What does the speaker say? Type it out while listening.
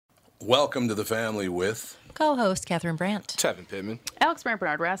Welcome to the family with co-host Catherine Brandt, Tevin Pittman, Alex Brandt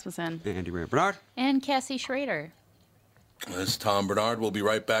Bernard Rasmussen, Andy Brandt Bernard, and Cassie Schrader. This is Tom Bernard. We'll be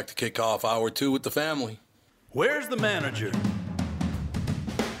right back to kick off hour 2 with the family. Where's the manager?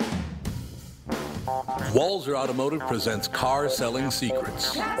 Walzer Automotive presents Car Selling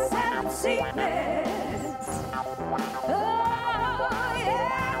Secrets.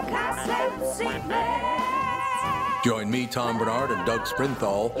 Join me, Tom Bernard, and Doug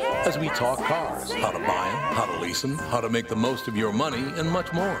Sprinthal as we talk cars, how to buy them, how to lease them, how to make the most of your money, and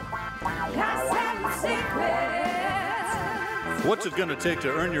much more. What's it going to take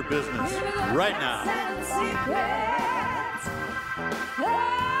to earn your business right now?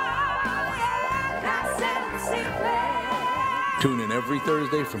 Tune in every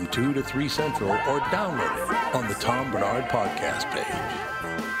Thursday from 2 to 3 Central or download it on the Tom Bernard podcast page.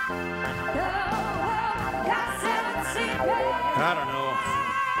 I don't know.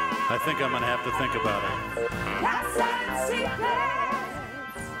 I think I'm going to have to think about it.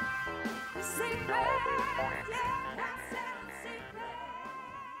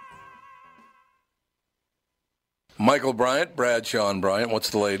 Michael Bryant, Bradshaw and Bryant,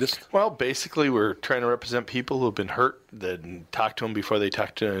 what's the latest? Well, basically, we're trying to represent people who have been hurt, then talk to them before they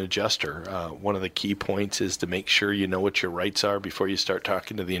talk to an adjuster. One of the key points is to make sure you know what your rights are before you start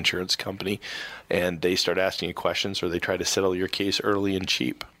talking to the insurance company, and they start asking you questions or they try to settle your case early and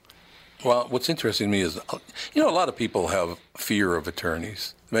cheap. Well, what's interesting to me is, a lot of people have fear of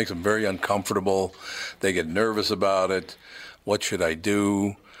attorneys. It makes them very uncomfortable. They get nervous about it. What should I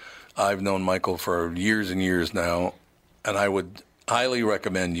do? I've known Michael for years and years now, and I would highly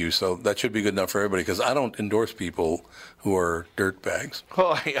recommend you. So that should be good enough for everybody, because I don't endorse people who are dirtbags.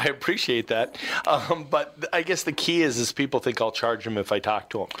 Well, I appreciate that. But I guess the key is people think I'll charge them if I talk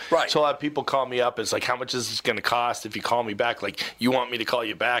to them. Right. So a lot of people call me up. It's like, how much is this going to cost if you call me back? Like, you want me to call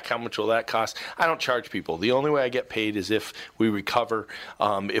you back? How much will that cost? I don't charge people. The only way I get paid is if we recover,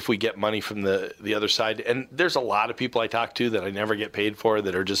 if we get money from the other side. And there's a lot of people I talk to that I never get paid for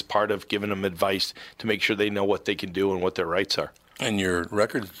that are just part of giving them advice to make sure they know what they can do and what their rights are. And your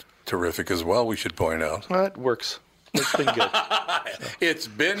record's terrific as well, we should point out. Well, it works. It's been good. It's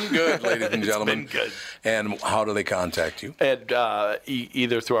been good, ladies and gentlemen. It's been good. And how do they contact you? And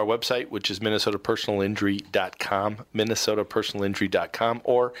either through our website, which is minnesotapersonalinjury.com, minnesotapersonalinjury.com,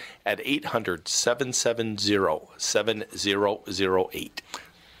 or at 800-770-7008.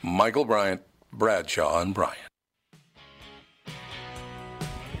 Michael Bryant, Bradshaw and Bryant.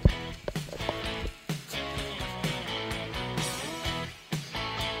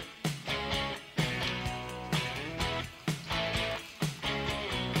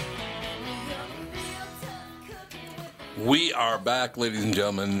 We are back, ladies and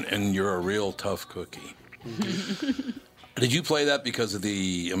gentlemen, and you're a real tough cookie. Did you play that because of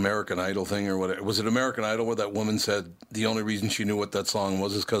the American Idol thing or whatever? Was it American Idol where that woman said the only reason she knew what that song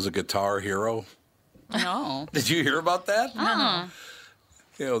was is because of Guitar Hero? No. Did you hear about that? Uh-huh.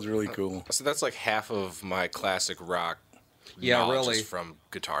 Yeah, it was really cool. So that's like half of my classic rock Yeah, really. is from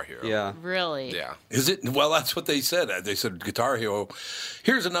Guitar Hero. Yeah. Really? Yeah. Is it? Well, that's what they said. They said Guitar Hero.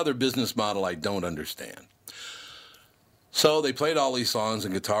 Here's another business model I don't understand. So they played all these songs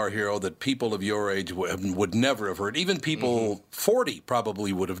in Guitar Hero that people of your age would never have heard. Even people 40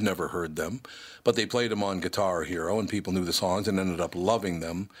 probably would have never heard them. But they played them on Guitar Hero, and people knew the songs and ended up loving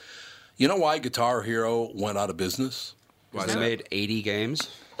them. You know why Guitar Hero went out of business? They made 80 games.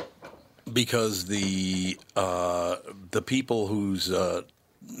 Because the people whose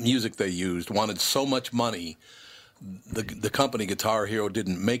music they used wanted so much money, the company Guitar Hero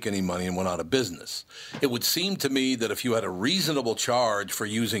didn't make any money and went out of business. It would seem to me that if you had a reasonable charge for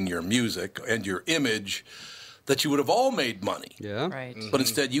using your music and your image, that you would have all made money. Yeah. right? But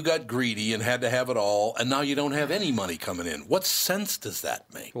instead you got greedy and had to have it all, and now you don't have any money coming in. What sense does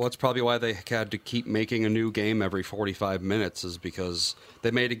that make? Well, that's probably why they had to keep making a new game every 45 minutes, is because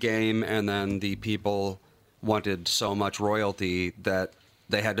they made a game and then the people wanted so much royalty that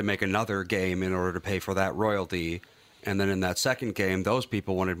they had to make another game in order to pay for that royalty. And then in that second game, those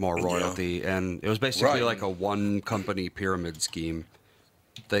people wanted more royalty. And it was basically like a one-company pyramid scheme.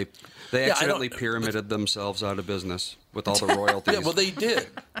 They accidentally pyramided themselves out of business with all the royalties. Yeah, well, they did.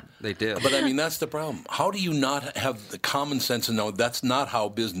 They did. But, I mean, that's the problem. How do you not have the common sense to know that's not how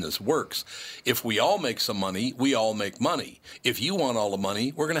business works? If we all make some money, we all make money. If you want all the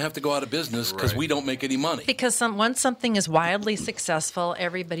money, we're going to have to go out of business because we don't make any money. Because once something is wildly successful,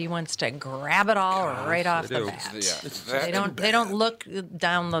 everybody wants to grab it all right off the bat. They don't look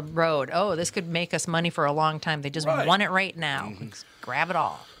down the road. Oh, this could make us money for a long time. They just want it right now. Grab it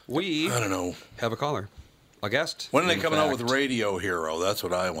all. We I don't know. have a caller. a guest. When are they coming out with Radio Hero? That's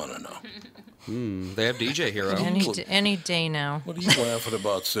what I want to know. They have DJ Hero. Any day now. What are you laughing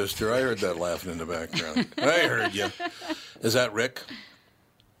about, sister? I heard that laughing in the background. I heard you. Is that Rick?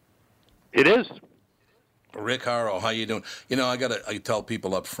 It is. Rick Horrow, how you doing? You know, I tell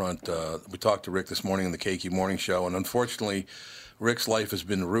people up front, we talked to Rick this morning on the KQ Morning Show, and unfortunately, Rick's life has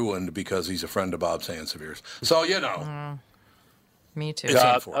been ruined because he's a friend of Bob Sansevier's. So, you know. Me too. It's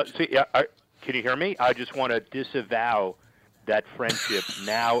unfortunate. Can you hear me? I just want to disavow that friendship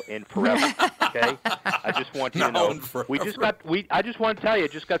now and forever. Okay? I just want you to know. I just want to tell you, I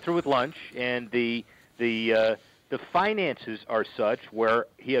just got through with lunch, and the finances are such where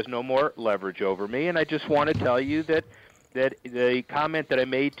he has no more leverage over me, and I just want to tell you that the comment that I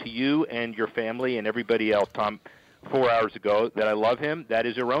made to you and your family and everybody else, Tom, 4 hours ago, that I love him, that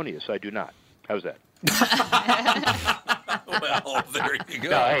is erroneous. I do not. How's that? Well, there you go.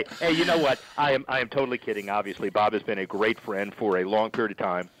 No, hey, you know what? I am totally kidding. Obviously, Bob has been a great friend for a long period of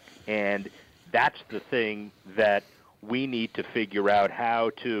time, and that's the thing that we need to figure out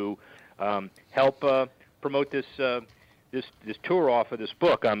how to help promote this tour off of this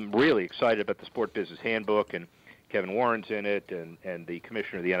book. I'm really excited about the Sport Business Handbook, and Kevin Warren's in it, and the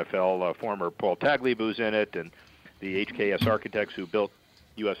commissioner of the NFL, former Paul Tagliabue's in it, and the HKS architects who built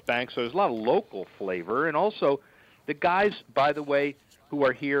U.S. Bank. So there's a lot of local flavor, and also the guys, by the way, who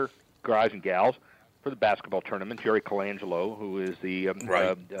are here, guys and gals, for the basketball tournament. Jerry Colangelo, who is the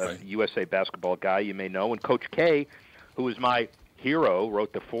USA basketball guy you may know, and Coach K, who is my hero,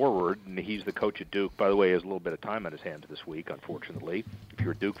 wrote the foreword, and he's the coach at Duke. By the way, he has a little bit of time on his hands this week, unfortunately, if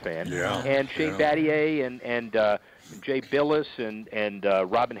you're a Duke fan. Yeah. And Shane Battier and Jay Billis and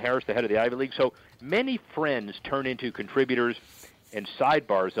Robin Harris, the head of the Ivy League. So many friends turn into contributors and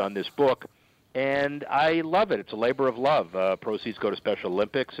sidebars on this book, and I love it. It's a labor of love. Proceeds go to Special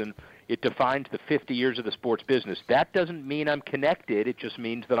Olympics, and it defines the 50 years of the sports business. That doesn't mean I'm connected. It just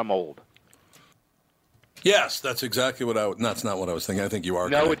means that I'm old. Yes, that's exactly what that's not what I was thinking. I think you are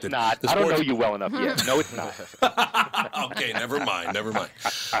No, connected. it's not. I don't know you well enough yet. No, it's not. Okay, never mind.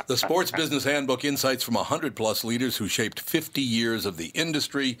 The Sports Business Handbook, insights from 100-plus leaders who shaped 50 years of the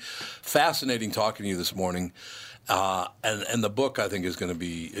industry. Fascinating talking to you this morning. And the book, I think, is going to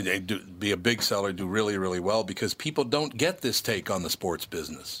be a big seller, do really, really well, because people don't get this take on the sports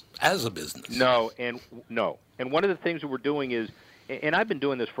business as a business. No. And one of the things that we're doing is, and I've been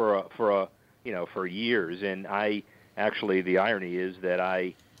doing this for years, and the irony is that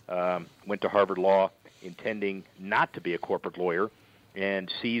I went to Harvard Law intending not to be a corporate lawyer,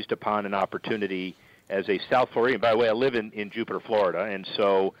 and seized upon an opportunity as a South Floridian. By the way, I live in Jupiter, Florida, and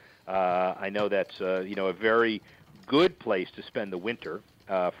so I know that's a very good place to spend the winter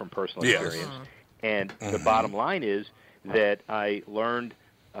from personal experience. And the bottom line is that I learned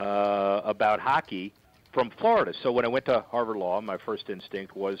about hockey from Florida. So when I went to Harvard Law, my first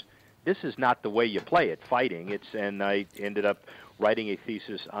instinct was, this is not the way you play it, fighting. And I ended up writing a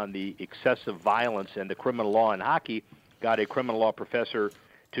thesis on the excessive violence and the criminal law in hockey, got a criminal law professor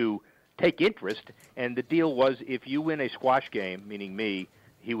to take interest, and the deal was, if you win a squash game, meaning me,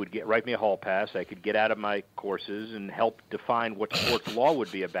 he would write me a hall pass. I could get out of my courses and help define what sports law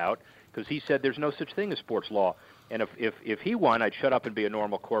would be about, because he said there's no such thing as sports law. And if he won, I'd shut up and be a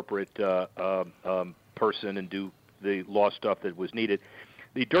normal corporate person and do the law stuff that was needed.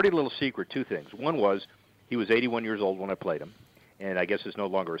 The dirty little secret, two things. One was he was 81 years old when I played him, and I guess it's no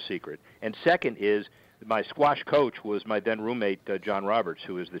longer a secret. And second is my squash coach was my then roommate, John Roberts,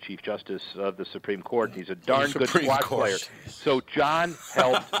 who is the Chief Justice of the Supreme Court. He's a darn good squash player. So John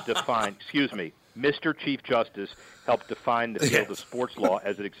helped define, Mr. Chief Justice helped define the field of sports law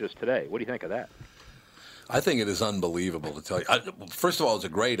as it exists today. What do you think of that? I think it is unbelievable to tell you. First of all, it's a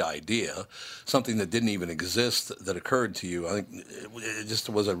great idea, something that didn't even exist that occurred to you. I think it just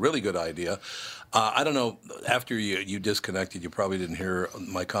was a really good idea. I don't know, after you disconnected, you probably didn't hear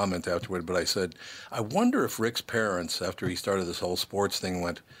my comment afterward, but I said, I wonder if Rick's parents, after he started this whole sports thing,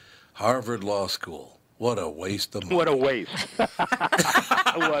 went, Harvard Law School. What a waste of money. What a waste.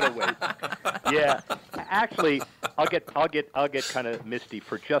 What a waste. Yeah. Actually, I'll get kind of misty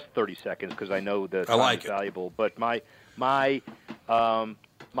for just 30 seconds because I know that time is valuable. But my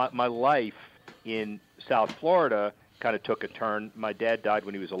life in South Florida kind of took a turn. My dad died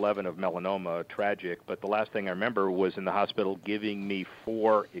when he was 11 of melanoma, tragic. But the last thing I remember was in the hospital giving me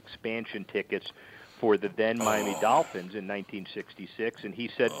 4 expansion tickets for the then Miami Dolphins in 1966. And he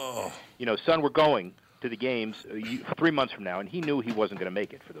said, son, we're going to the games 3 months from now, and he knew he wasn't going to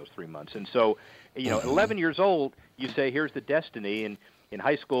make it for those 3 months. And so, 11 years old, you say, here's the destiny. And in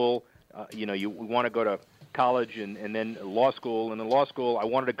high school, you want to go to college and then law school. And in law school, I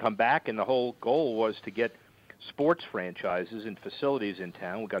wanted to come back, and the whole goal was to get sports franchises and facilities in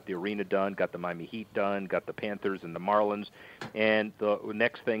town. We got the arena done, got the Miami Heat done, got the Panthers and the Marlins, and the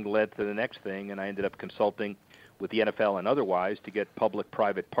next thing led to the next thing, and I ended up consulting with the NFL and otherwise to get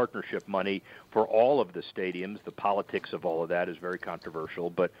public-private partnership money for all of the stadiums. The politics of all of that is very controversial,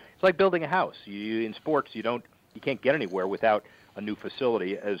 but it's like building a house. In sports, you can't get anywhere without a new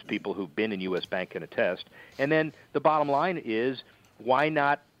facility, as people who've been in U.S. Bank can attest. And then the bottom line is, why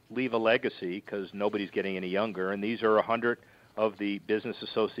not leave a legacy, because nobody's getting any younger, and these are 100 of the business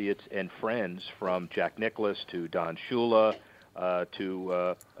associates and friends, from Jack Nicklaus to Don Shula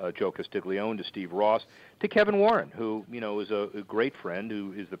to Joe Castiglione to Steve Ross to Kevin Warren, who is a great friend,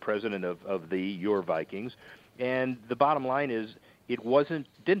 who is the president of the Your Vikings. And the bottom line is, it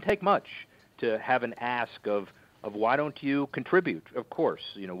didn't take much to have an ask of why don't you contribute? Of course,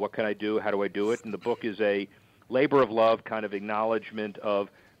 what can I do? How do I do it? And the book is a labor of love, kind of acknowledgement of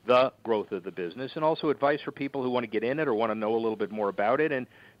the growth of the business, and also advice for people who want to get in it or want to know a little bit more about it. And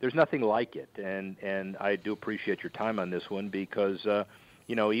there's nothing like it. And I do appreciate your time on this one, because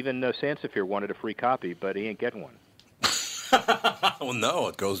even Sansevere wanted a free copy, but he ain't getting one. Well, no,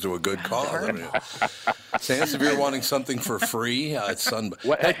 it goes to a good cause. I mean, Sansevere wanting something for free, it's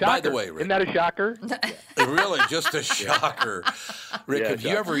by the way, Rick, isn't that a shocker? Really, just a shocker. Rick, have you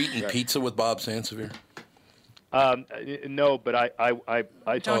ever eaten pizza with Bob Sansevere? No, but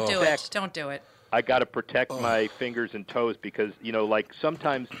I don't do it. Don't do it. I got to protect my fingers and toes, because like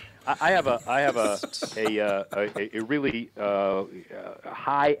sometimes I have a really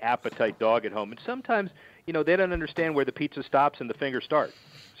high appetite dog at home, and sometimes they don't understand where the pizza stops and the finger starts.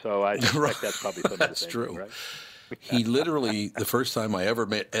 So I suspect that's probably some of the That's same true. thing, right? He literally, the first time I ever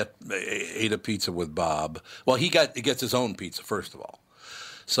ate a pizza with Bob, well, he gets his own pizza first of all.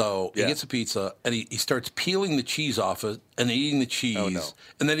 So he gets a pizza, and he starts peeling the cheese off it and eating the cheese,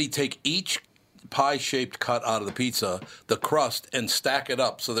 and then he'd take each pie-shaped cut out of the pizza, the crust, and stack it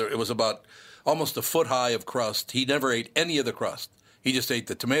up. So it was about almost a foot high of crust. He never ate any of the crust. He just ate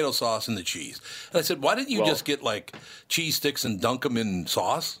the tomato sauce and the cheese. And I said, why didn't you just get, like, cheese sticks and dunk them in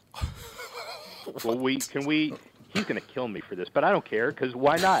sauce? Well, he's going to kill me for this, but I don't care, because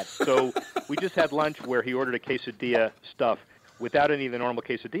why not? So we just had lunch where he ordered a quesadilla stuff without any of the normal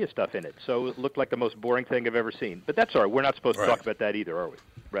quesadilla stuff in it. So it looked like the most boring thing I've ever seen. But that's all right. We're not supposed to talk about that either, are we?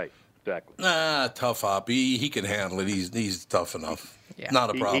 Right, exactly. Nah, tough hop. He can handle it. He's tough enough. Yeah.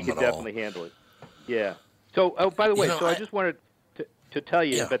 Not a problem he at can all. definitely handle it. Yeah. So, by the way, I just wanted to tell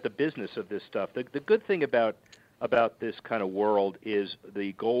you about the business of this stuff. The good thing about this kind of world is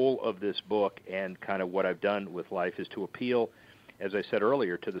the goal of this book, and kind of what I've done with life, is to appeal, as I said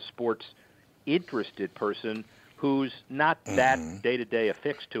earlier, to the sports interested person who's not that day-to-day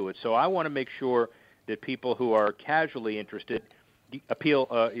affixed to it. So I want to make sure that people who are casually interested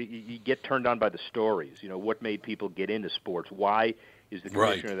you get turned on by the stories. What made people get into sports? Why is the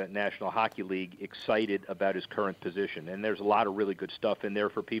commissioner of that National Hockey League excited about his current position? And there's a lot of really good stuff in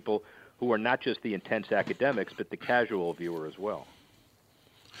there for people who are not just the intense academics, but the casual viewer as well.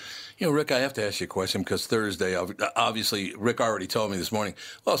 Rick, I have to ask you a question, because Thursday, obviously, Rick already told me this morning,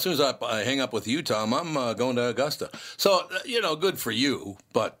 well, as soon as I hang up with you, Tom, I'm going to Augusta. So, good for you,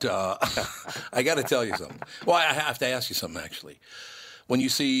 but I got to tell you something. Well, I have to ask you something, actually. When you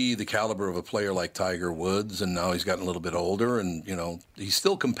see the caliber of a player like Tiger Woods, and now he's gotten a little bit older, and, he's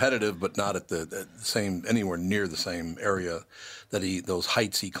still competitive, but not at the same, anywhere near the same area that those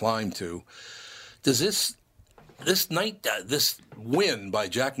heights he climbed to, does this win by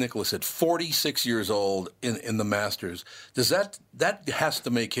Jack Nicklaus at 46 years old in the Masters, does that has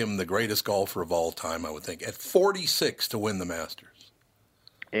to make him the greatest golfer of all time, I would think, at 46 to win the Masters?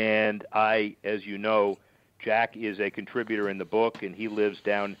 And as you know, Jack is a contributor in the book, and he lives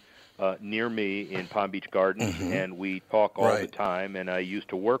down near me in Palm Beach Gardens, and we talk all the time, and I used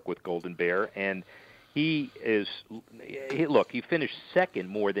to work with Golden Bear, and he finished second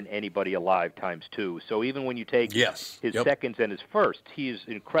more than anybody alive times 2. So even when you take his seconds and his first, he's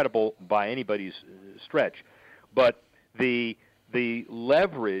incredible by anybody's stretch. But the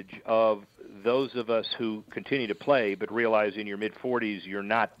leverage of those of us who continue to play but realize in your mid-40s you're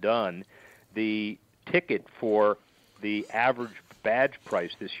not done, the ticket for the average badge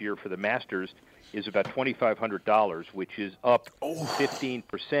price this year for the Masters is about $2,500, which is up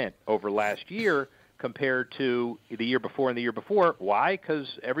 15% over last year compared to the year before and the year before. Why?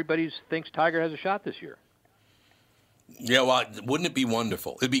 Because everybody thinks Tiger has a shot this year. Yeah, well, wouldn't it be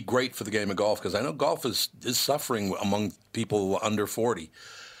wonderful? It'd be great for the game of golf, because I know golf is suffering among people under 40.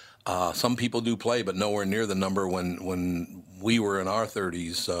 Some people do play, but nowhere near the number when we were in our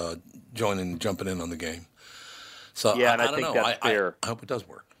 30s jumping in on the game. So yeah, and I I don't think know. that's fair. I hope it does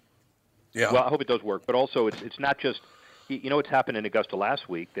work. Yeah. Well, I hope it does work. But also, it's not just, you know what's happened in Augusta last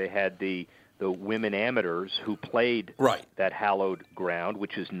week? They had the women amateurs who played Right. that hallowed ground,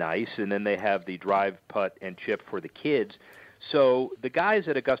 which is nice, and then they have the drive, putt, and chip for the kids. So the guys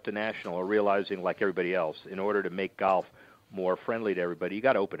at Augusta National are realizing, like everybody else, in order to make golf more friendly to everybody, you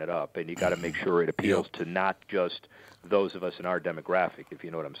got to open it up, and you got to make sure it appeals to not just those of us in our demographic, if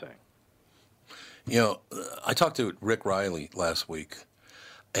you know what I'm saying. You know, I talked to Rick Riley last week,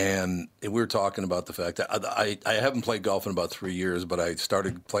 and we were talking about the fact that I haven't played golf in about 3 years, but I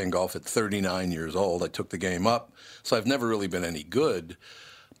started playing golf at 39 years old. I took the game up, so I've never really been any good.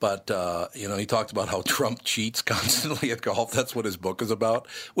 But, you know, he talked about how Trump cheats constantly at golf. That's what his book is about,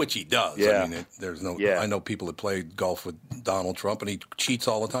 which he does. Yeah. I mean, I know people that played golf with Donald Trump, and he cheats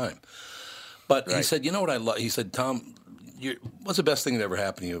all the time. But He said, you know what I love? He said, Tom, what's the best thing that ever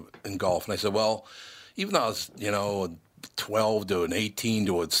happened to you in golf? And I said, well, even though I was, 12 to an 18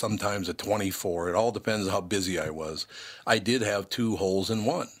 to sometimes a 24, it all depends on how busy I was. I did have 2 holes in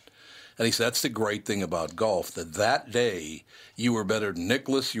 1. And he said, that's the great thing about golf, that day you were better than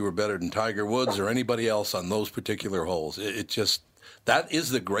Nicklaus, you were better than Tiger Woods or anybody else on those particular holes. That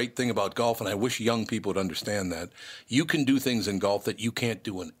is the great thing about golf, and I wish young people would understand that. You can do things in golf that you can't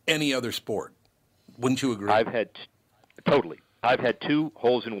do in any other sport. Wouldn't you agree? Totally. I've had 2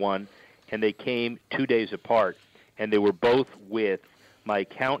 holes in 1, and they came 2 days apart, and they were both with my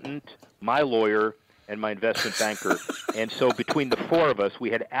accountant, my lawyer, and my investment banker. And so between the 4 of us,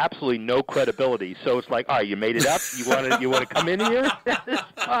 we had absolutely no credibility. So it's like, all right, you made it up? You want to come in here? That's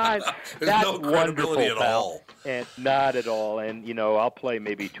fine. There's no credibility at all. And not at all. And, I'll play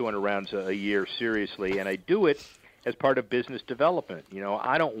maybe 200 rounds a year seriously, and I do it as part of business development.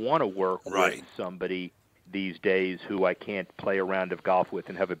 I don't want to work with somebody these days who I can't play a round of golf with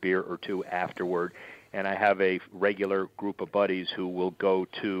and have a beer or 2 afterward. And I have a regular group of buddies who will go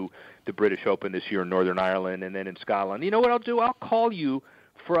to the British Open this year in Northern Ireland and then in Scotland. You know what I'll do? I'll call you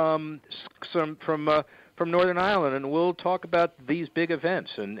from Northern Ireland, and we'll talk about these big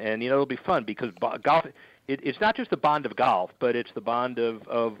events. And it'll be fun because golf. It's not just the bond of golf, but it's the bond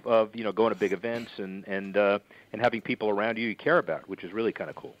of going to big events and having people around you care about, which is really kind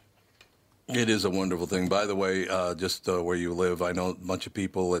of cool. It is a wonderful thing. By the way, just where you live, I know a bunch of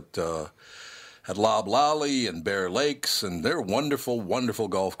people at Lob Lolly and Bear Lakes, and they're wonderful, wonderful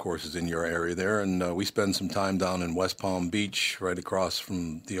golf courses in your area there. And we spend some time down in West Palm Beach, right across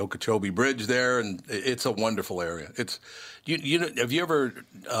from the Okeechobee Bridge there, and it's a wonderful area. Have you ever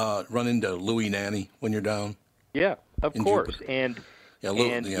run into Louie Nanny when you're down? Yeah, of course. Jupiter?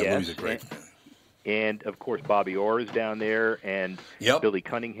 Louie's a great fan. And of course, Bobby Orr is down there, and Billy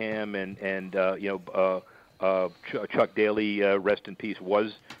Cunningham, and Chuck Daly, rest in peace,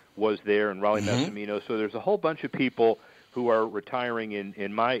 was there, and Raleigh Massimino. So there's a whole bunch of people who are retiring.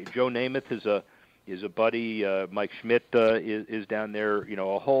 In my Joe Namath is a buddy. Mike Schmidt is down there.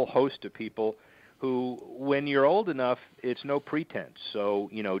 A whole host of people who, when you're old enough, it's no pretense. So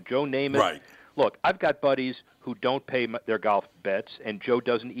Joe Namath. Right. Look, I've got buddies who don't pay their golf bets, and Joe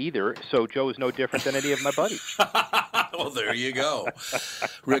doesn't either, so Joe is no different than any of my buddies. Well, there you go.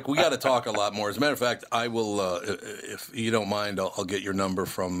 Rick, we got to talk a lot more. As a matter of fact, I will, if you don't mind, I'll get your number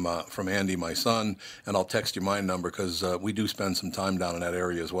from Andy, my son, and I'll text you my number because we do spend some time down in that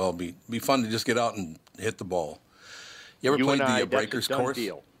area as well. Be fun to just get out and hit the ball. You ever played the Breakers course?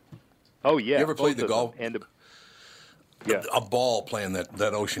 Deal. Oh, yeah. You ever played the golf? Yeah. A ball playing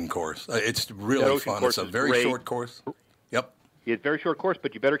that ocean course. It's really fun. It's a very short course. Yep. It's a very short course,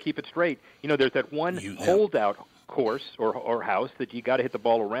 but you better keep it straight. There's that one holdout course or house that you got to hit the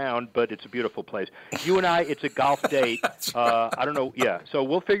ball around, but it's a beautiful place. You and I, it's a golf date. Right. I don't know. Yeah. So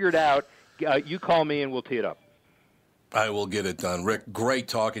we'll figure it out. You call me and we'll tee it up. I will get it done. Rick, great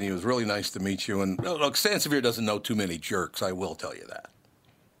talking to you. It was really nice to meet you. And look, Sansevier doesn't know too many jerks. I will tell you that.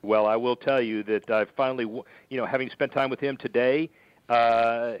 Well, I will tell you that I finally, having spent time with him today,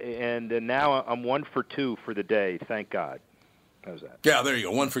 and now I'm 1 for 2 for the day. Thank God. How's that? Yeah, there you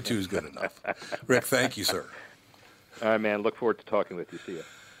go. 1 for 2 is good enough. Rick, thank you, sir. All right, man. Look forward to talking with you. See you.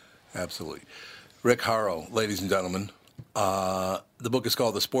 Absolutely. Rick Horrow, ladies and gentlemen. The book is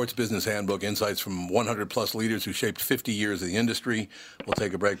called The Sports Business Handbook, Insights from 100-plus Leaders Who Shaped 50 Years of the Industry. We'll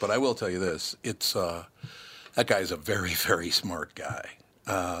take a break, but I will tell you this. That guy's a very, very smart guy.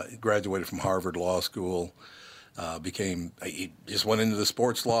 Graduated from Harvard Law School, he just went into the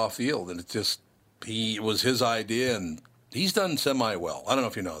sports law field, and it was his idea, and he's done semi-well. I don't know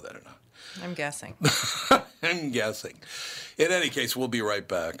if you know that or not. I'm guessing. I'm guessing. In any case, we'll be right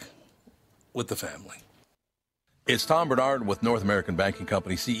back with the family. It's Tom Bernard with North American Banking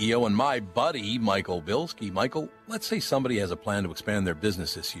Company CEO and my buddy, Michael Bilski. Michael, let's say somebody has a plan to expand their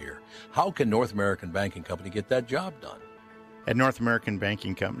business this year. How can North American Banking Company get that job done? At North American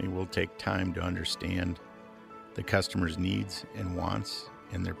Banking Company, we'll take time to understand the customer's needs and wants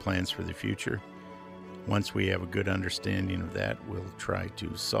and their plans for the future. Once we have a good understanding of that, we'll try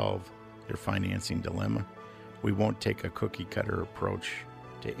to solve their financing dilemma. We won't take a cookie-cutter approach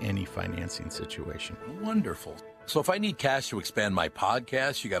to any financing situation. Wonderful. So if I need cash to expand my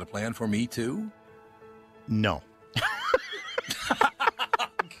podcast, you got a plan for me too? No.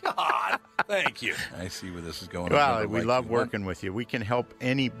 God, thank you. I see where this is going. Well, we love working with you. We can help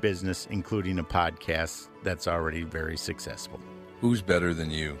any business, including a podcast that's already very successful. Who's better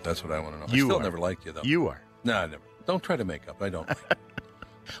than you? That's what I want to know. You I still are. never liked you, though. You are. No, I never. Don't try to make up. I don't.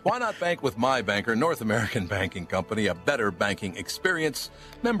 Why not bank with my banker, North American Banking Company, a better banking experience,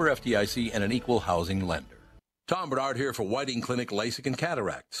 member FDIC, and an equal housing lender. Tom Bernard here for Whiting Clinic LASIK and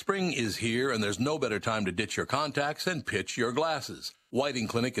Cataract. Spring is here, and there's no better time to ditch your contacts and pitch your glasses. Whiting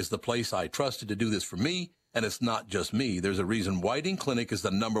Clinic is the place I trusted to do this for me, and it's not just me. There's a reason Whiting Clinic is the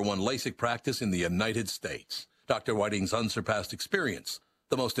 #1 LASIK practice in the United States. Dr. Whiting's unsurpassed experience,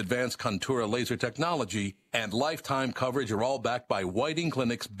 the most advanced Contura laser technology, and lifetime coverage are all backed by Whiting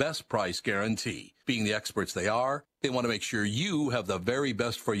Clinic's best price guarantee. Being the experts they are, they want to make sure you have the very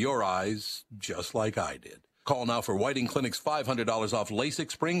best for your eyes, just like I did. Call now for Whiting Clinic's $500 off LASIK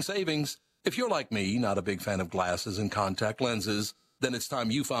spring savings. If you're like me, not a big fan of glasses and contact lenses, then it's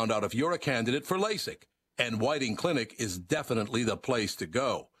time you found out if you're a candidate for LASIK. And Whiting Clinic is definitely the place to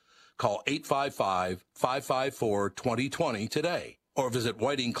go. Call 855-554-2020 today, or visit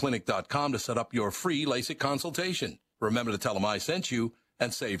whitingclinic.com to set up your free LASIK consultation. Remember to tell them I sent you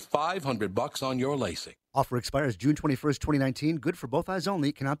and save $500 on your LASIK. Offer expires June 21st, 2019. Good for both eyes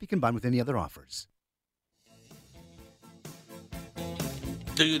only. Cannot be combined with any other offers.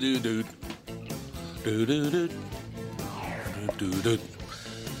 Do-do-do. Do-do-do. Do-do-do.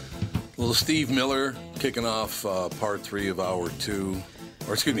 Little Steve Miller kicking off part 3 of hour 2.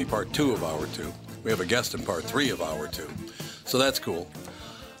 Or excuse me, part 2 of hour 2. We have a guest in part 3 of hour 2. So that's cool.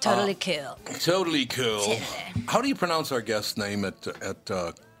 Totally cool. Totally cool. How do you pronounce our guest's name at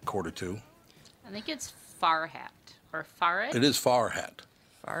quarter 2? I think it's Farhat or Farhat. It is Farhat.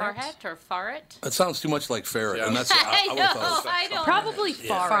 Farhat or Farhat? That sounds too much like ferret, and that's I would know. thought I don't. Probably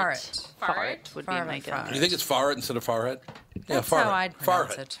Farhat. Farhat would be my guess. You think it's Farhat instead of Farhat? Yeah, That's Farhat. how I'd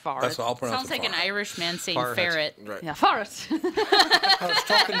pronounce Farhat. it. That's how I'll pronounce Sounds it. like an Farhat. Irish man saying Farhat. ferret. Right. Yeah, Farhat. I was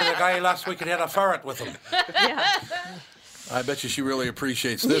talking to the guy last week and he had a ferret with him. Yeah. I bet you she really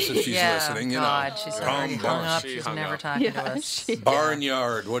appreciates this if she's listening. You God, know, she's already hung up. She's hung never up. talking to us.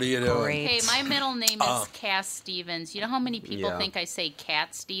 Barnyard. What are you doing? Great. Hey, my middle name is Cass Stevens. You know how many people Yeah. think I say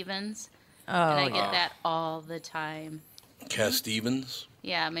Cat Stevens? Oh, And I get that all the time. Cass Stevens.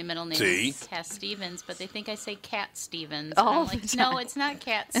 Yeah, my middle name See? is Cass Stevens, but they think I say Cat Stevens. All and I'm like, the no, time. it's not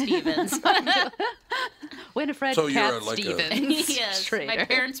Cat Stevens. Winifred So you're Cat like a- Stevens. Yes, my Schrader.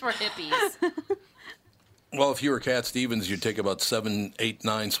 parents were hippies. Well, if you were Cat Stevens, you'd take about 7, 8,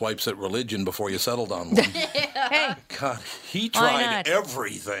 9 swipes at religion before you settled on one. Hey, God, he Why tried not?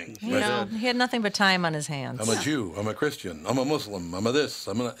 everything. you know, he had nothing but time on his hands. I'm a Jew. I'm a Christian. I'm a Muslim. I'm a this.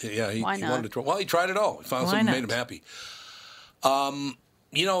 I'm a yeah. He Why wanted not? to try. Well, he tried it all. He found Why something that not? made him happy.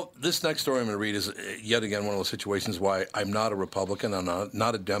 You know, this next story I'm going to read is yet again one of those situations why I'm not a Republican. I'm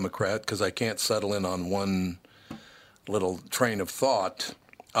not a Democrat because I can't settle in on one little train of thought.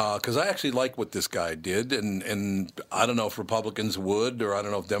 Because I actually like what this guy did, and I don't know if Republicans would, or I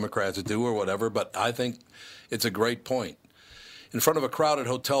don't know if Democrats do, or whatever. But I think it's a great point. In front of a crowded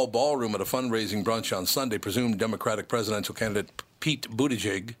hotel ballroom at a fundraising brunch on Sunday, presumed Democratic presidential candidate Pete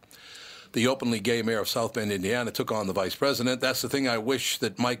Buttigieg, the openly gay mayor of South Bend, Indiana, took on the vice president. That's the thing I wish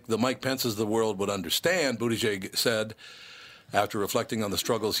that the Mike Pences of the world would understand, Buttigieg said, after reflecting on the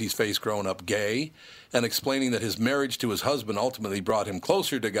struggles he's faced growing up gay and explaining that his marriage to his husband ultimately brought him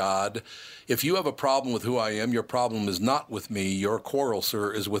closer to God. If you have a problem with who I am, your problem is not with me. Your quarrel,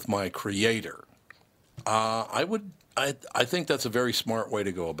 sir, is with my Creator. I think that's a very smart way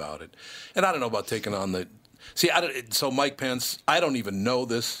to go about it. And I don't know about taking on the... See, so Mike Pence, I don't even know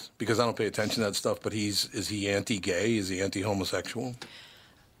this because I don't pay attention to that stuff, but is he anti-gay? Is he anti-homosexual?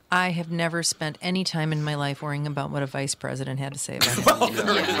 I have never spent any time in my life worrying about what a vice president had to say about it.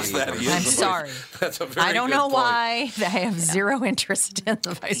 There is that. He is I'm a vice- sorry. That's a very I don't good know point. why. I have zero interest in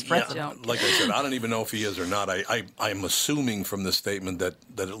the vice president. Yeah, like I said, I don't even know if he is or not. I'm assuming from this statement that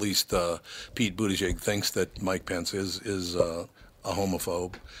at least Pete Buttigieg thinks that Mike Pence is a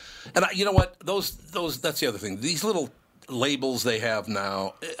homophobe. And you know what? Those that's the other thing. These little labels they have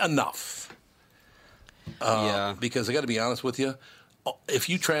now, enough. Because I got to be honest with you, if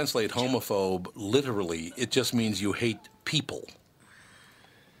you translate homophobe literally, it just means you hate people.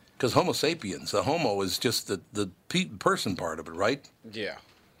 Because Homo sapiens, the homo is just the person part of it, right? Yeah.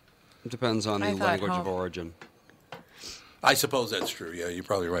 It depends on the language of origin. I suppose that's true. Yeah, you're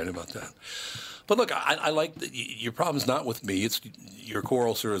probably right about that. But look, I like that your problem's not with me. It's your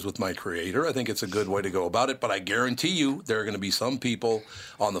quarrel, sir, is with my creator. I think it's a good way to go about it. But I guarantee you there are going to be some people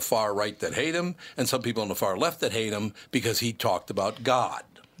on the far right that hate him and some people on the far left that hate him because he talked about God.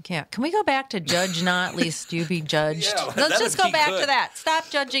 Yeah. Can we go back to judge not, lest you be judged? Yeah, Let's just go back good. to that. Stop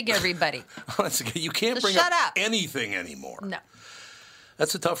judging everybody. You can't Just bring shut up anything anymore. No.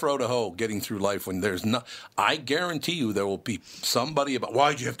 That's a tough road to hoe, getting through life when there's not. I guarantee you there will be somebody about,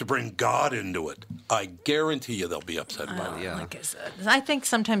 why'd you have to bring God into it? I guarantee you they'll be upset about it. Yeah. Like I said, I think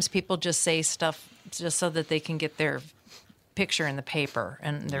sometimes people just say stuff just so that they can get their picture in the paper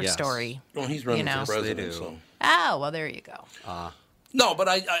and their story. Well, he's running for president, so. Oh, well, there you go. No, but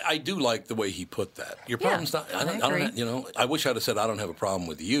I do like the way he put that. Your problem's not. I don't. I wish I'd have said I don't have a problem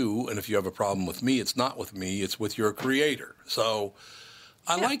with you, and if you have a problem with me, it's not with me. It's with your creator. So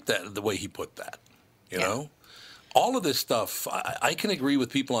I like that the way he put that. You know, all of this stuff. I can agree with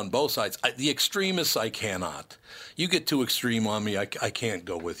people on both sides. The extremists, I cannot. You get too extreme on me, I can't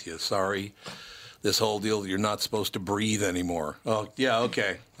go with you. Sorry. This whole deal, you're not supposed to breathe anymore. Oh yeah,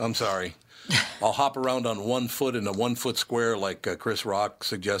 okay. I'm sorry. I'll hop around on 1 foot in a 1 foot square like Chris Rock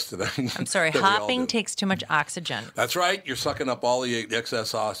suggested. I'm sorry, hopping takes too much oxygen. That's right. You're sucking up all the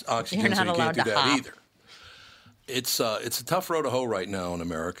excess oxygen, You're not so you allowed can't do to that hop. either. It's a tough road to hoe right now in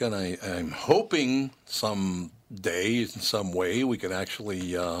America, and I'm hoping someday, in some way, we can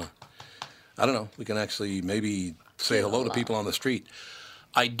actually, we can actually maybe say hello to people on the street.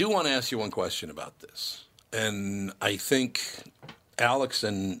 I do want to ask you one question about this, and I think Alex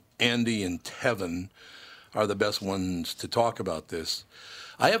and Andy and Tevin are the best ones to talk about this.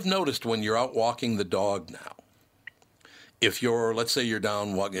 I have noticed when you're out walking the dog now, if you're, let's say you're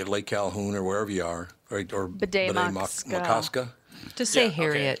down walking at Lake Calhoun or wherever you are, right, or Makaska. Just say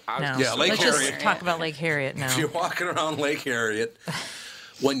Harriet now. Yeah, Lake Let's Harriet. just talk about Lake Harriet now. If you're walking around Lake Harriet,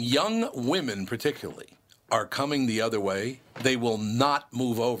 when young women particularly are coming the other way, they will not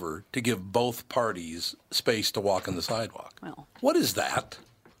move over to give both parties space to walk on the sidewalk. Well, what is that?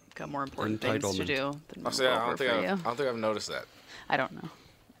 got more important things to do than move I over don't for you. think I've noticed that. I don't know.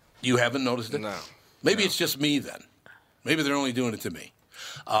 You haven't noticed it? No. Maybe it's just me then. Maybe they're only doing it to me.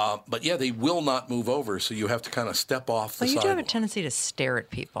 But yeah, they will not move over, so you have to kind of step off the Well, you sidewalk. do have a tendency to stare at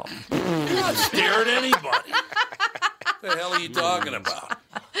people. I'm not stare at anybody. What the hell are you talking about?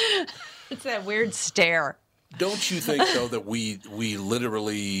 It's that weird stare. Don't you think, though, that we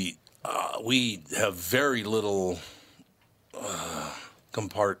literally we have very little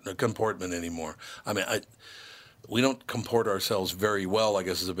comportment anymore? I mean, we don't comport ourselves very well, I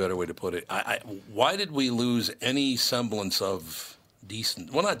guess is a better way to put it. Why did we lose any semblance of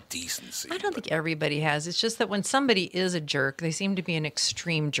decent? Well, not decency. I don't think everybody has. It's just that when somebody is a jerk, they seem to be an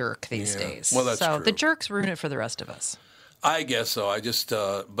extreme jerk these days. Well, that's so true. The jerks ruin it for the rest of us. I guess so. I just,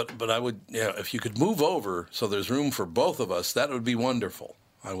 but I would, if you could move over so there's room for both of us, that would be wonderful.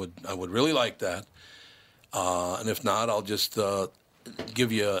 I would really like that. And if not, I'll just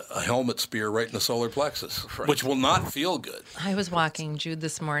give you a helmet spear right in the solar plexus, which will not feel good. I was walking Jude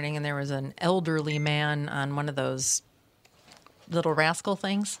this morning, and there was an elderly man on one of those little rascal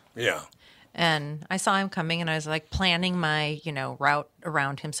things. Yeah. And I saw him coming, and I was like planning my, route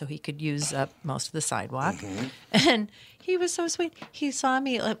around him so he could use up most of the sidewalk. Mm-hmm. And he was so sweet. He saw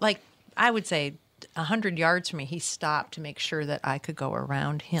me, like, I would say 100 yards from me. He stopped to make sure that I could go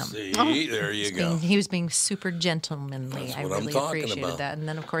around him. See, there you go. He was being super gentlemanly. That's I what I'm really talking appreciated about. that. And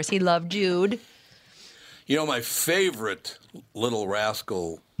then, of course, he loved Jude. My favorite little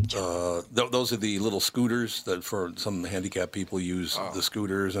rascal, those are the little scooters that for some handicapped people use the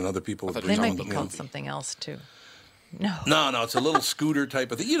scooters, and other people They might be called something else, too. No, it's a little scooter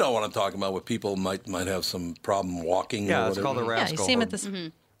type of thing. You know what I'm talking about, where people might have some problem walking. Yeah, or it's whatever. called a rascal. Yeah, you see him at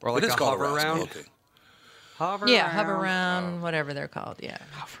the... Or like It is a called hover a rascal. round. Okay. Hover round, whatever they're called, yeah.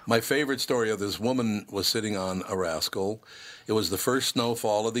 My favorite story of this woman was sitting on a rascal. It was the first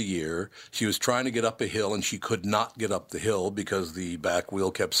snowfall of the year. She was trying to get up a hill, and she could not get up the hill because the back wheel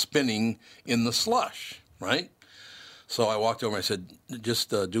kept spinning in the slush, right? So I walked over and I said, just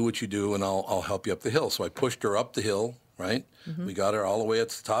do what you do, and I'll help you up the hill. So I pushed her up the hill, right? Mm-hmm. We got her all the way at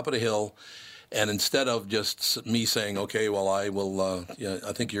the top of the hill. And instead of just me saying, okay, well, I will,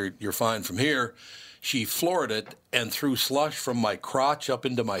 I think you're fine from here, she floored it and threw slush from my crotch up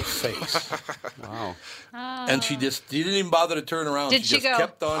into my face. Wow. And she didn't even bother to turn around. Did she just go?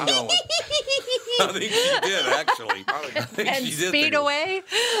 kept on going. I think she did, actually. I think And she did speed away?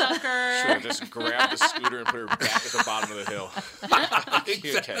 Sucker. Should have just grabbed the scooter and put her back at the bottom of the hill.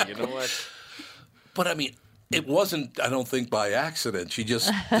 Okay, you know what? But, I mean, it wasn't, I don't think, by accident. She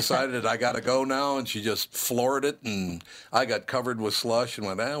just decided I got to go now, and she just floored it, and I got covered with slush and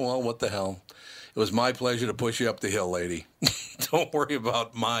went, well, what the hell. It was my pleasure to push you up the hill, lady. Don't worry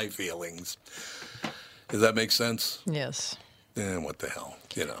about my feelings. Does that make sense? Yes. What the hell,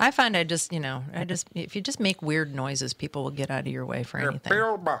 I find if you just make weird noises, people will get out of your way for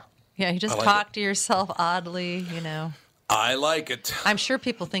anything. Yeah, you just talk to yourself oddly, I like it. I'm sure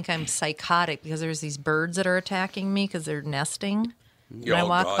people think I'm psychotic because there's these birds that are attacking me because they're nesting. And I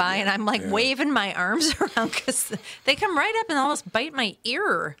walk by and I'm like waving my arms around because they come right up and almost bite my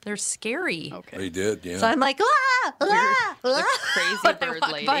ear. They're scary. Okay. They did, yeah. So I'm like, The crazy bird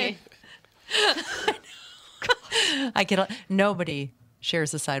lady. Nobody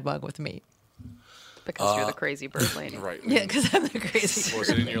shares the sidewalk with me. Because you're the crazy bird lady. Right. Yeah, because I'm the crazy Was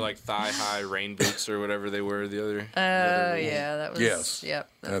bird. it in your thigh-high rain boots or whatever they were the other? Yeah, that was. Yes. Yep.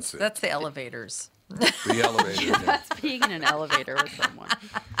 That's it. That's the elevators. The elevator. Yeah. That's being in an elevator with someone.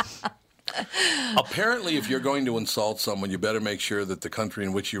 Apparently, if you're going to insult someone, you better make sure that the country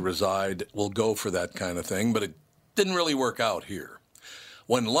in which you reside will go for that kind of thing. But it didn't really work out here.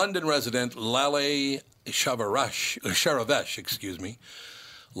 When London resident Laleh Sharavesh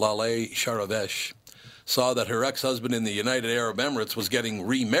saw that her ex-husband in the United Arab Emirates was getting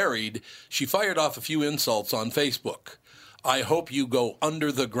remarried, she fired off a few insults on Facebook. I hope you go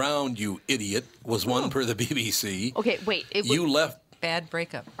under the ground, you idiot, was one per the BBC. Okay, wait. You left... Bad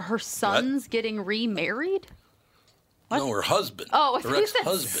breakup. Her son's getting remarried? What? No, her husband. Oh, I her thought you said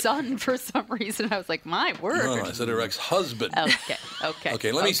ex-husband. son for some reason. I was like, my word. No, I said her ex-husband. Okay.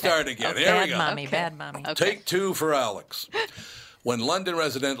 Okay, let me start again. Okay. Here we Bad go. mommy. Bad mommy. Okay. Take two for Alex. When London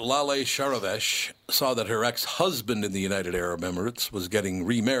resident Laleh Sharavesh saw that her ex-husband in the United Arab Emirates was getting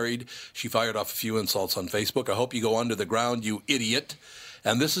remarried, she fired off a few insults on Facebook. I hope you go under the ground, you idiot.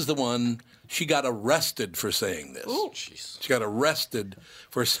 And this is the one, she got arrested for saying this. Oh, jeez. She got arrested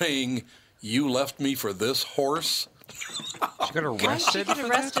for saying, you left me for this horse. She got arrested? She get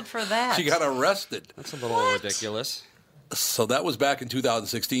arrested for that. She got arrested. That's a little ridiculous. So that was back in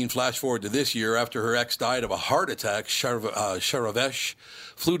 2016. Flash forward to this year. After her ex died of a heart attack, Sharavesh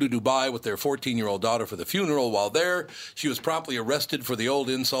flew to Dubai with their 14-year-old daughter for the funeral. While there, she was promptly arrested for the old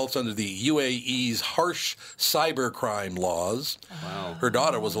insults under the UAE's harsh cybercrime laws. Wow. Her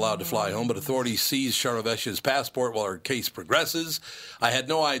daughter was allowed to fly home, but authorities seized Sharavesh's passport while her case progresses. I had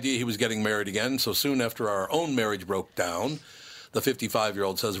no idea he was getting married again, so soon after our own marriage broke down, the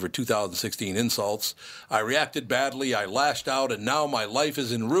 55-year-old says of her 2016 insults, I reacted badly, I lashed out, and now my life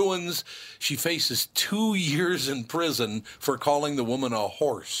is in ruins. She faces 2 years in prison for calling the woman a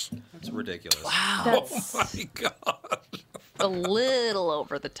horse. That's ridiculous. Wow. That's Oh, my God. a little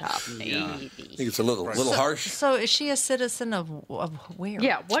over the top, maybe. I think it's a little harsh. So is she a citizen of where?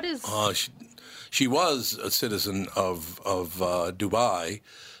 Yeah, what is... She was a citizen of Dubai,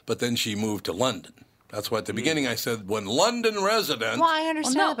 but then she moved to London. That's why at the beginning I said, when London resident... Well, I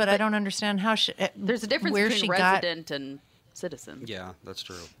understand, Well, no, but I don't understand how she... There's a difference where between she got... resident and citizen. Yeah, that's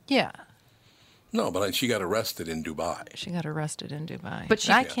true. Yeah. No, but she got arrested in Dubai. She got arrested in Dubai. But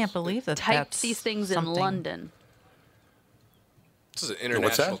she I can't believe that typed that's these things something. in London. This is an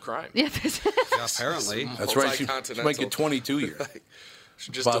international that? crime. Yeah, Yeah, apparently. That's right. She might get 22 years.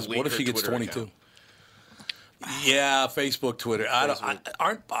 Should just Possible. delete What if her she gets Twitter 22? account. Yeah, Facebook, Twitter.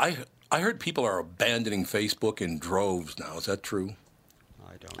 I heard people are abandoning Facebook in droves now. Is that true?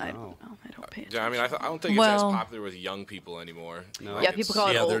 I don't I know. don't know. I don't pay Yeah, I mean, I don't think Well- it's as popular with young people anymore. No. Like, Yeah, people call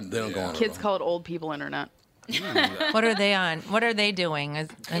it Yeah, old. they don't go on it Kids at all. call it old people internet. What are they on? What are they doing?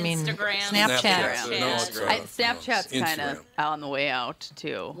 I mean, Instagram. Snapchat. Snapchat. No, it's, Snapchat's no, it's kind of Instagram. on the way out,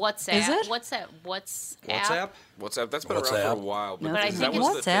 too. WhatsApp. Is it? WhatsApp. WhatsApp? WhatsApp, that's been around WhatsApp. for a while. But But I is think that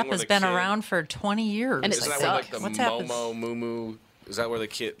was the thing WhatsApp where has the been kid- around for 20 years. And it Isn't that sucks. where, like, the WhatsApp is- Momo, Moo? Is that where the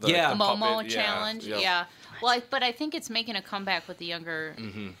kid... Yeah. the Momo puppet- challenge. Yeah. Well, but I think it's making a comeback with the younger...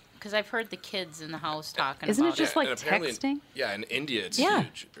 Because I've heard the kids in the house talking Isn't it about just it. like and apparently texting? Yeah, in India it's Yeah.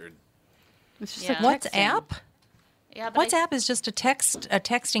 huge. Or, It's just Yeah. like texting. WhatsApp? Yeah, but WhatsApp is just a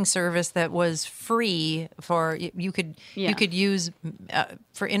texting service that was free for you could use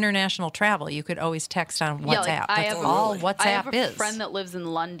for international travel. You could always text on WhatsApp. That's all WhatsApp is. I have a friend that lives in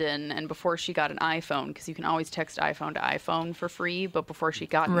London, and before she got an iPhone, because you can always text iPhone to iPhone for free, but before she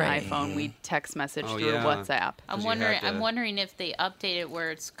got an iPhone, we text message through WhatsApp. I'm wondering if they update it where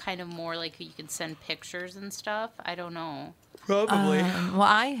it's kind of more like you can send pictures and stuff. I don't know. Probably.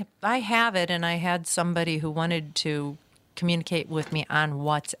 Well, I have it, and I had somebody who wanted to communicate with me on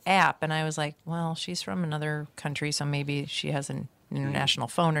WhatsApp, and I was like, well, she's from another country, so maybe she has an international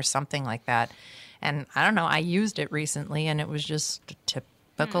phone or something like that. And I don't know, I used it recently, and it was just a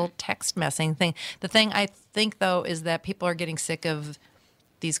typical text messaging thing. The thing I think, though, is that people are getting sick of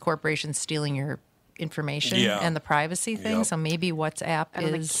these corporations stealing your information and the privacy thing. So maybe WhatsApp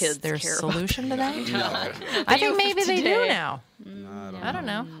is their solution to that. I think maybe they do now. I don't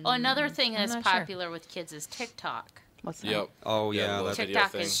know. Oh, another thing that's popular with kids is TikTok. What's that? Oh yeah, that's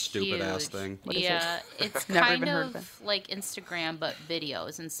TikTok a is stupid huge. ass thing. It's kind of like Instagram but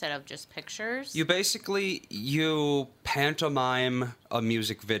videos instead of just pictures. You pantomime a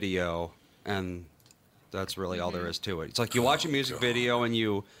music video, and that's really all there is to it. It's like you watch a music video and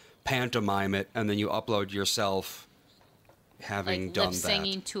you pantomime it, and then you upload yourself having like done lip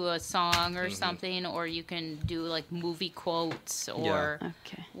singing to a song or something, or you can do like movie quotes or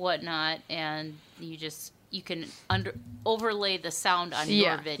whatnot, and you can overlay the sound on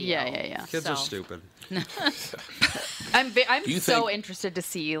your video. Yeah. Kids are stupid. I'm so interested to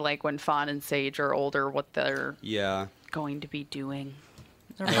see like when Fawn and Sage are older what they're going to be be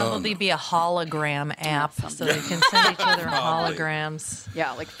There'll probably be a hologram app so they can send each other holograms.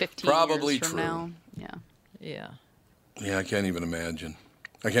 Yeah, like 15 Probably years from true. now. Yeah. Yeah, I can't even imagine.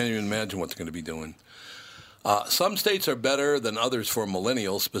 I can't even imagine what's going to be doing. Some states are better than others for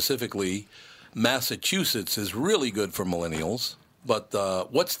millennials. Specifically, Massachusetts is really good for millennials. But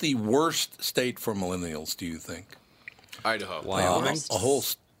what's the worst state for millennials, do you think? Idaho. Wyoming? A whole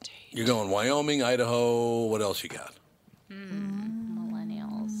you're going Wyoming, Idaho. What else you got?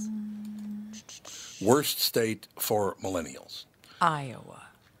 Millennials. Worst state for millennials. Iowa.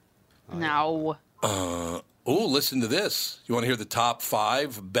 No. Listen to this. You want to hear the top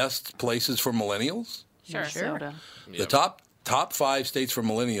 5 best places for millennials? Sure. The top 5 states for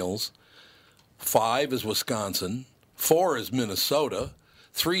millennials. 5 is Wisconsin. 4 is Minnesota.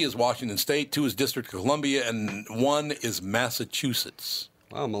 3 is Washington State. 2 is District of Columbia. And 1 is Massachusetts.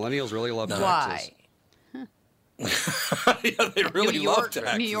 Wow, millennials really love taxes. Why? Yeah, they really love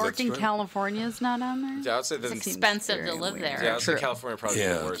taxes. New York and California is not on there? Yeah, I would say It's expensive to live there. Yeah, I would say California probably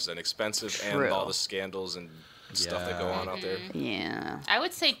the worst, and expensive, True. and all the scandals and stuff that go on out there. Yeah. I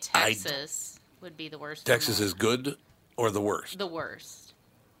would say Texas would be the worst. Texas is good or the worst? The worst.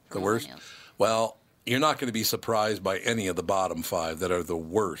 The worst? Well, you're not going to be surprised by any of the bottom 5 that are the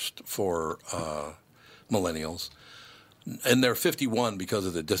worst for millennials. And they're 51 because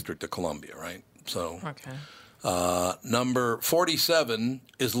of the District of Columbia, right? So, number 47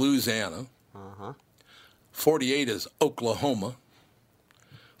 is Louisiana. 48 is Oklahoma.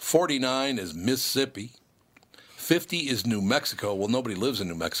 49 is Mississippi. 50 is New Mexico. Well, nobody lives in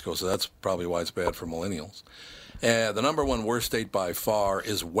New Mexico, so that's probably why it's bad for millennials. The number 1 worst state by far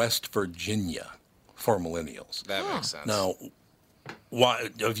is West Virginia for millennials. That makes sense. Now, why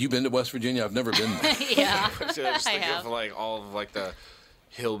have you been to West Virginia? I've never been there. Yeah, I just think of like all of like the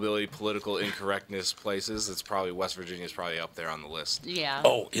hillbilly political incorrectness places. It's probably West Virginia is probably up there on the list. Yeah.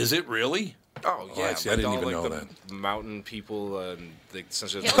 Oh, is it really? Oh yeah, I see. I didn't even know the mountain people and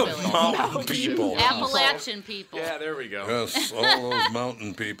essentially mountain people, Appalachian people. Yeah, there we go. Yes, all those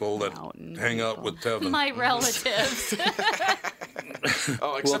mountain people that hang out with Tevin. My relatives.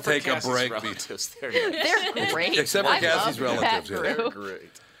 Oh, except we'll for take Cassie's a break. relatives. They're great. Except for Cassie's relatives. They're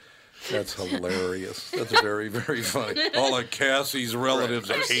great. That's hilarious. That's very, very funny. All of Cassie's relatives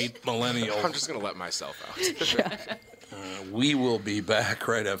hate millennials. I'm just going to let myself out. We will be back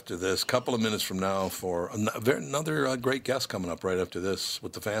right after this. Couple of minutes from now for another great guest coming up right after this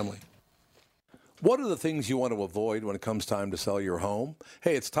with the family. What are the things you want to avoid when it comes time to sell your home?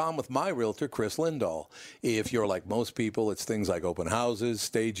 Hey, it's Tom with my realtor, Chris Lindahl. If you're like most people, it's things like open houses,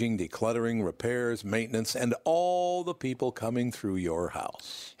 staging, decluttering, repairs, maintenance, and all the people coming through your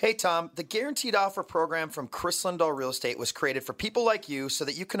house. Hey, Tom, the Guaranteed Offer program from Chris Lindahl Real Estate was created for people like you so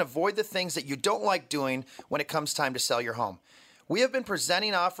that you can avoid the things that you don't like doing when it comes time to sell your home. We have been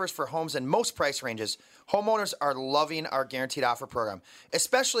presenting offers for homes in most price ranges. Homeowners are loving our Guaranteed Offer program,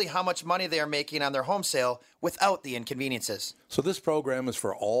 especially how much money they are making on their home sale without the inconveniences. So this program is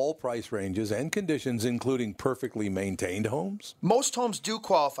for all price ranges and conditions, including perfectly maintained homes? Most homes do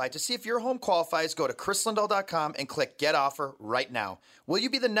qualify. To see if your home qualifies, go to chrislindahl.com and click Get Offer right now. Will you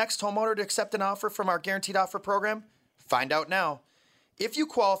be the next homeowner to accept an offer from our Guaranteed Offer program? Find out now. If you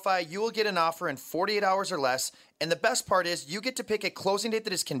qualify, you will get an offer in 48 hours or less, and the best part is you get to pick a closing date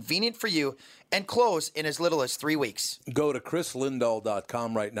that is convenient for you and close in as little as 3 weeks. Go to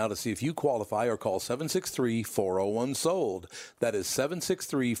chrislindahl.com right now to see if you qualify or call 763-401-SOLD. That is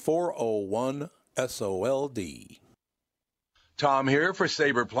 763-401-SOLD. Tom here for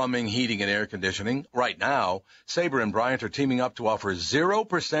Sabre Plumbing, Heating, and Air Conditioning. Right now, Sabre and Bryant are teaming up to offer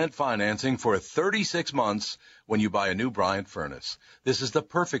 0% financing for 36 months when you buy a new Bryant furnace. This is the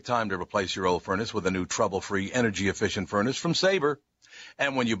perfect time to replace your old furnace with a new trouble-free, energy-efficient furnace from Sabre.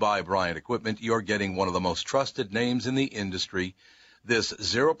 And when you buy Bryant equipment, you're getting one of the most trusted names in the industry. This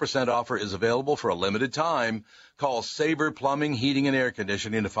 0% offer is available for a limited time. Call Sabre Plumbing, Heating, and Air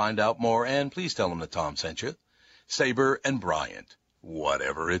Conditioning to find out more, and please tell them that Tom sent you. Sabre and Bryant,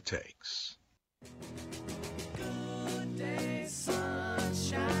 whatever it takes.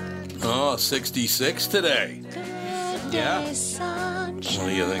 Oh, 66 today. Yeah. What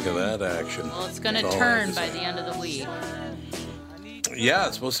do you think of that action? Well, it's going to turn by the end of the week. Yeah,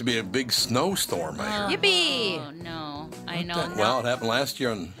 it's supposed to be a big snowstorm, I heard. Yippee! Oh, no. I know. Well, it happened last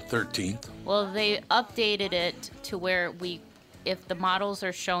year on 13th. Well, they updated it to where if the models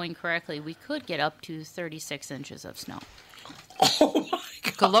are showing correctly, we could get up to 36 inches of snow. Oh, my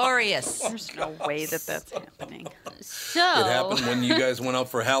God. Glorious. There's no way that that's happening. So it happened when you guys went out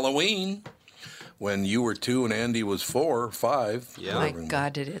for Halloween, when you were 2 and Andy was 4 or 5. Yeah. My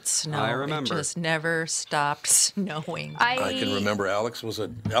God, did it snow. I remember. It just never stopped snowing. I can remember Alex was a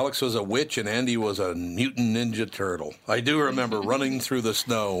witch and Andy was a mutant ninja turtle. I do remember running through the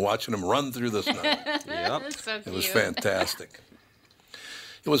snow, watching him run through the snow. Yep. So cute. It was fantastic.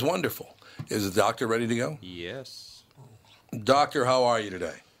 It was wonderful. Is the doctor ready to go? Yes. Doctor, how are you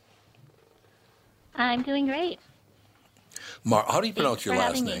today? I'm doing great. How do you pronounce your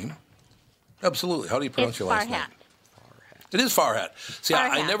last name? Me. Absolutely. How do you pronounce your last Farhat. name? It is Farhat. See,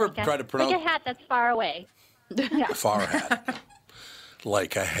 I never try to pronounce... Like a hat that's far away. Yeah. Farhat.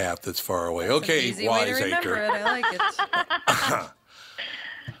 Like a hat that's far away. Okay, easy way to remember it. I like it.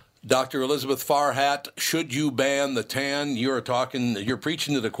 Dr. Elizabeth Farhat, should you ban the tan? You're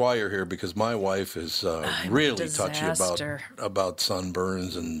preaching to the choir here because my wife is really touchy about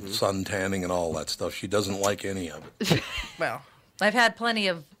sunburns and sun tanning and all that stuff. She doesn't like any of it. Well, I've had plenty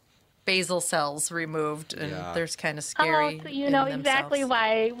of basal cells removed, and there's kind of scary. Oh, so you know exactly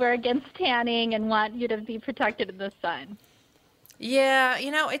why we're against tanning and want you to be protected in the sun. Yeah,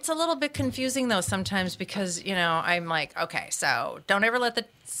 it's a little bit confusing, though, sometimes because, I'm like, okay, so don't ever let the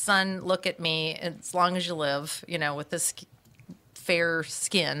sun look at me as long as you live, with this fair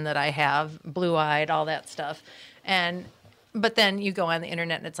skin that I have, blue-eyed, all that stuff. But then you go on the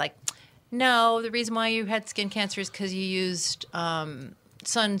internet and it's like, no, the reason why you had skin cancer is because you used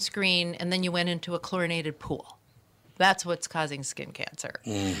sunscreen and then you went into a chlorinated pool. That's what's causing skin cancer.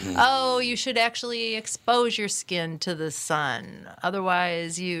 Mm-hmm. Oh, you should actually expose your skin to the sun.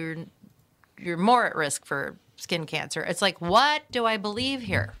 Otherwise, you're more at risk for skin cancer. It's like, what do I believe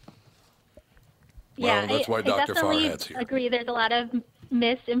here? Yeah, well, that's why Dr. Farhat's here. I agree. There's a lot of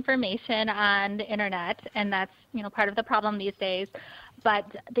misinformation on the internet, and that's part of the problem these days. But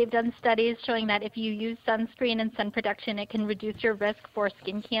they've done studies showing that if you use sunscreen and sun protection, it can reduce your risk for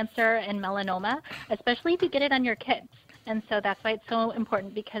skin cancer and melanoma, especially if you get it on your kids. And so that's why it's so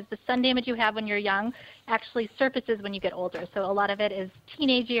important, because the sun damage you have when you're young actually surfaces when you get older. So a lot of it is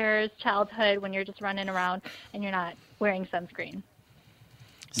teenage years, childhood, when you're just running around and you're not wearing sunscreen.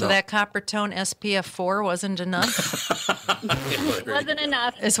 So that copper tone SPF 4 wasn't enough? It wasn't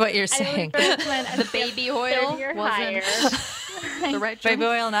enough. Is what you're saying. The baby oil wasn't the right baby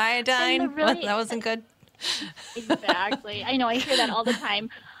oil and iodine? That wasn't good? Exactly. I know. I hear that all the time.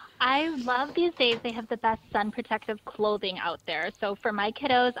 I love these days they have the best sun protective clothing out there. So for my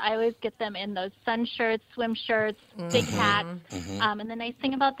kiddos, I always get them in those sun shirts, swim shirts, big hats. And the nice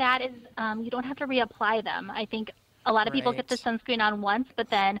thing about that is you don't have to reapply them. I think a lot of people get the sunscreen on once, but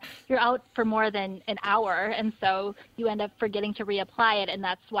then you're out for more than an hour, and so you end up forgetting to reapply it, and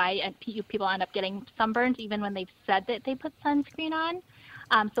that's why people end up getting sunburns even when they've said that they put sunscreen on.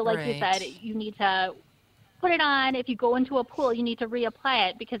 So like you said, you need to put it on. If you go into a pool, you need to reapply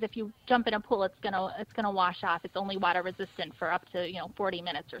it, because if you jump in a pool, it's gonna wash off. It's only water resistant for up to 40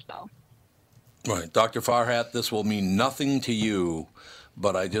 minutes or so. Right. Dr. Farhat, this will mean nothing to you,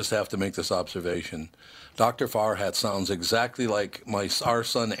 but I just have to make this observation. Dr. Farhat sounds exactly like our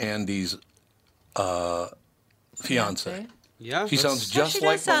son Andy's fiance. Yeah, she sounds just she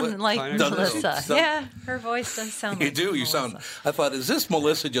like does sound like Melissa. Yeah, her voice does sound like You do. You sound. I thought, is this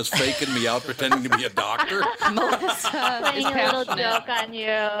Melissa just faking me out, pretending to be a doctor? Melissa Playing a little joke on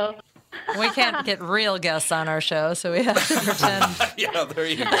you. We can't get real guests on our show, so we have to pretend. Yeah, there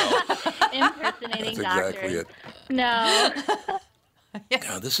you go. Impersonating That's exactly doctors. it. No.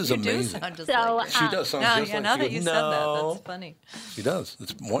 Yeah, this is You amazing. do sound just So, like She does sound just like now she that you goes, said no. that, that's funny. She does.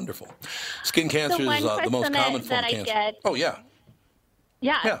 It's wonderful. Skin cancer one is the most question common form that of I cancer. get- Oh, yeah.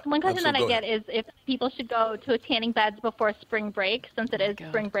 Yeah, one question that I absolutely. get is if people should go to tanning beds before spring break, since it is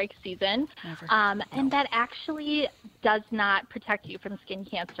spring break season. And that actually does not protect you from skin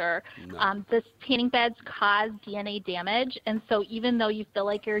cancer. The tanning beds cause DNA damage, and so even though you feel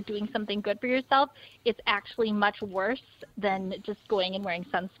like you're doing something good for yourself, it's actually much worse than just going and wearing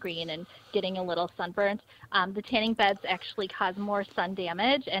sunscreen and getting a little sunburnt. The tanning beds actually cause more sun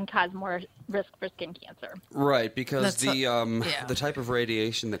damage and cause more risk for skin cancer. Right, because That's the type of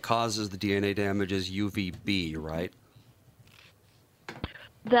radiation that causes the DNA damage is UVB, right?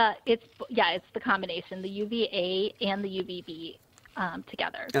 It's the combination, the UVA and the UVB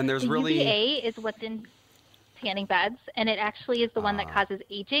together. And there's the really- UVA is what's in tanning beds, and it actually is the one that causes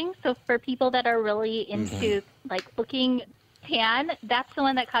aging. So for people that are really into like looking tan, that's the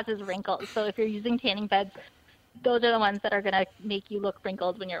one that causes wrinkles. So if you're using tanning beds, those are the ones that are going to make you look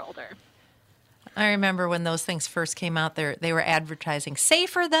wrinkled when you're older. I remember when those things first came out, they were advertising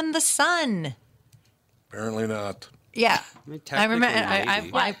safer than the sun. Apparently not. Yeah, I remember.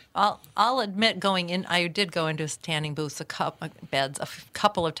 technically, maybe. I'll admit, going in, I did go into tanning booths, beds a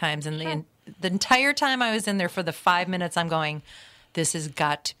couple of times, and the entire time I was in there for the 5 minutes, I'm going, this has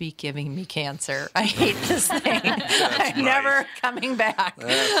got to be giving me cancer. I hate this thing. I'm never coming back.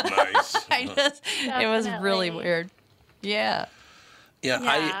 That's nice. It was really weird. Yeah. Yeah,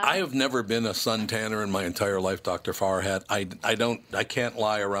 I have never been a sun tanner in my entire life, Dr. Farhat. I can't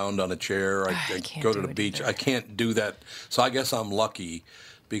lie around on a chair. I go to the beach. I can't do that. So I guess I'm lucky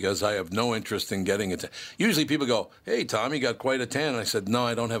because I have no interest in getting a tan. Usually people go, hey, Tom, you got quite a tan. And I said, no,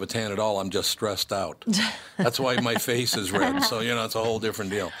 I don't have a tan at all. I'm just stressed out. That's why my face is red. So, it's a whole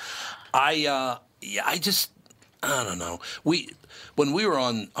different deal. I don't know. When we were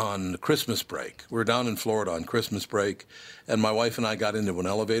on Christmas break, we were down in Florida on Christmas break, and my wife and I got into an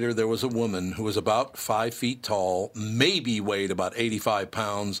elevator. There was a woman who was about 5 feet tall, maybe weighed about 85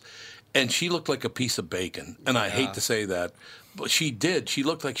 pounds, and she looked like a piece of bacon. And I hate to say that, but she did. She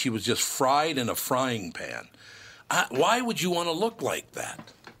looked like she was just fried in a frying pan. Why would you want to look like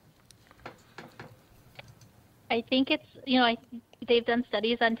that? I think it's, they've done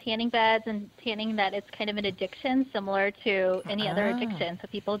studies on tanning beds and tanning that it's kind of an addiction similar to any other addiction. So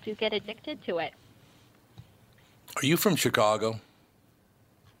people do get addicted to it. Are you from Chicago?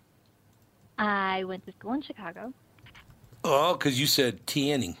 I went to school in Chicago. Oh, because you said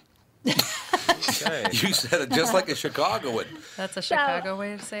tanning. Okay. You said it just like a Chicagoan. That's a Chicago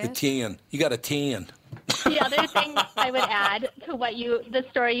way to say The it? tan. You got a tan. The other thing I would add to the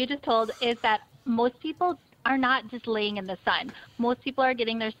story you just told is that most people are not just laying in the sun. Most people are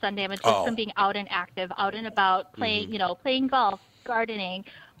getting their sun damage just from being out and active, out and about, playing, playing golf, gardening,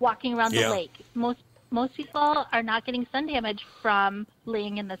 walking around the lake. Most people are not getting sun damage from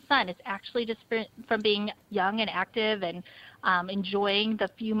laying in the sun. It's actually just from being young and active and enjoying the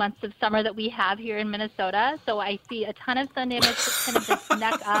few months of summer that we have here in Minnesota. So I see a ton of sun damage kind of just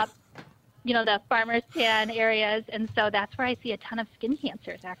neck up, the farmer's tan areas. And so that's where I see a ton of skin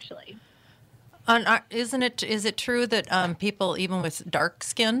cancers, actually. Is it true that people even with dark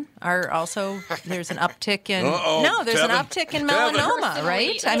skin are also there's an uptick in an uptick in melanoma,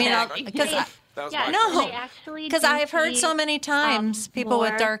 right? I mean, because I've heard so many times people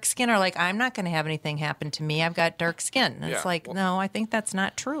with dark skin are like, I'm not going to have anything happen to me. I've got dark skin. And it's like, no, I think that's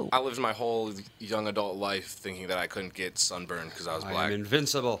not true. I lived my whole young adult life thinking that I couldn't get sunburned because I was black. I'm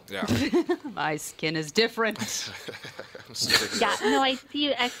invincible. Yeah. My skin is different. I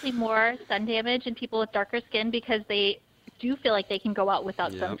see actually more sun damage in people with darker skin because they do feel like they can go out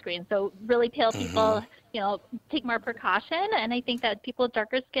without sunscreen. So really pale people, take more precaution. And I think that people with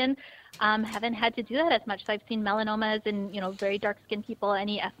darker skin haven't had to do that as much. So I've seen melanomas in, very dark skinned people,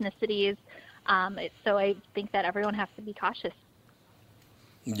 any ethnicities. So I think that everyone has to be cautious.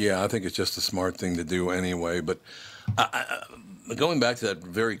 Yeah, I think it's just a smart thing to do anyway. But going back to that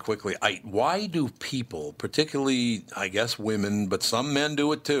very quickly, why do people, particularly, I guess, women, but some men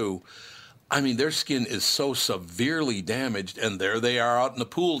do it too, I mean, their skin is so severely damaged, and there they are out in the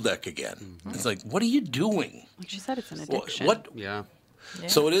pool deck again. Mm-hmm. It's like, what are you doing? Like she said, it's an addiction. What? Yeah.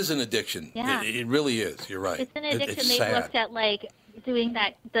 So it is an addiction. Yeah. It really is. You're right. It's an addiction. It's They've sad. looked at like doing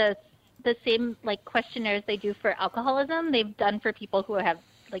that the same like questionnaires they do for alcoholism. They've done for people who have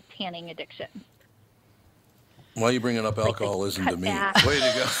like tanning addiction. Why are you bringing up alcoholism to me? Back. Way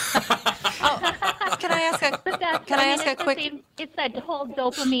to go. Can I ask a quick? It's that whole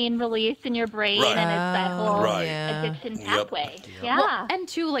dopamine release in your brain, and it's that whole addiction pathway. Yep. Yeah. Well, and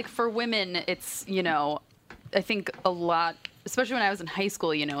too, like for women, it's I think a lot, especially when I was in high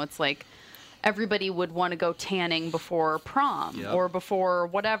school. It's like everybody would want to go tanning before prom or before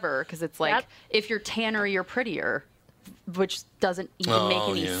whatever, because it's like if you're tanner, you're prettier. Which doesn't even make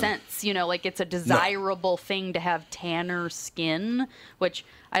any sense. Like it's a desirable thing to have tanner skin, which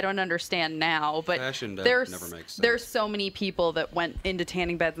I don't understand now. But fashion never makes sense. There's so many people that went into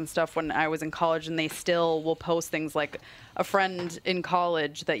tanning beds and stuff when I was in college, and they still will post things. Like a friend in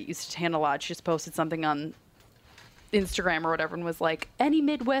college that used to tan a lot, she just posted something on Instagram or whatever and was like, any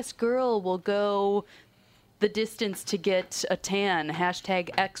Midwest girl will go the distance to get a tan,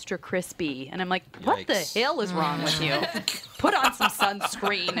 #extra crispy. And I'm like, what the hell is wrong with you? Put on some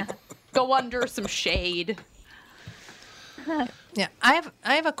sunscreen. Go under some shade. Yeah, I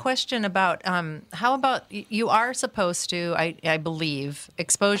have a question about how about you are supposed to, I believe,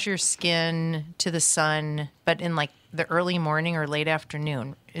 expose your skin to the sun, but in like the early morning or late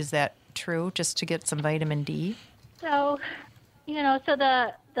afternoon. Is that true? Just to get some vitamin D? So, so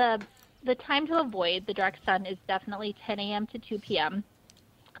the time to avoid the direct sun is definitely 10 a.m. to 2 p.m.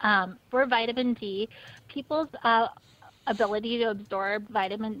 For vitamin D, people's ability to absorb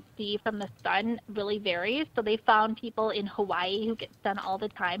vitamin D from the sun really varies. So they found people in Hawaii who get sun all the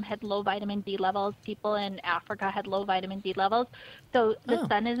time had low vitamin D levels. People in Africa had low vitamin D levels. So the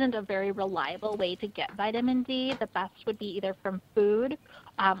sun isn't a very reliable way to get vitamin D. The best would be either from food,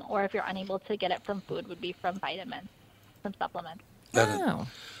 or if you're unable to get it from food, would be from vitamins, from supplements.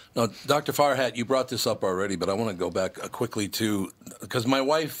 Now, Dr. Farhat, you brought this up already, but I want to go back quickly to, because my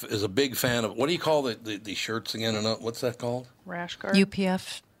wife is a big fan of, what do you call the shirts again? What's that called? Rash guard.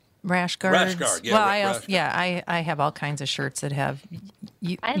 UPF rash guards. Rash guard, yeah. Well, I have all kinds of shirts that have.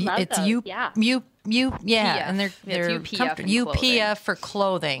 I love it's those, and they're UPF, UPF for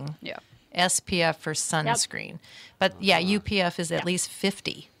clothing. Yeah. SPF for sunscreen. But UPF is at least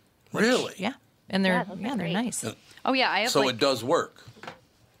 50. Really? Yeah, and they're they're great. nice. Oh yeah, I have. So it does work.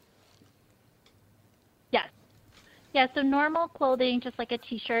 Yeah, so normal clothing, just like a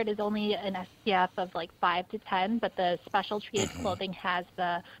T-shirt, is only an SPF of like 5 to 10, but the special treated clothing has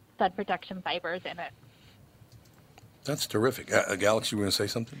the sun protection fibers in it. That's terrific. Galaxy, you were going to say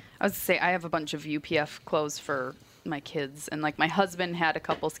something? I was going to say, I have a bunch of UPF clothes for my kids, and like my husband had a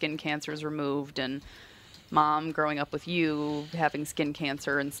couple skin cancers removed, and Mom, growing up with you, having skin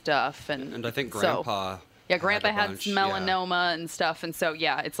cancer and stuff. And I think Grandpa... Yeah, Grandpa had melanoma and stuff, and so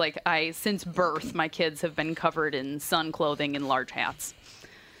it's like since birth, my kids have been covered in sun clothing and large hats.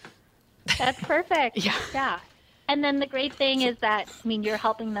 That's perfect. Yeah. And then the great thing is that you're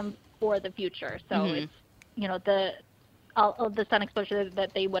helping them for the future. So it's all of the sun exposure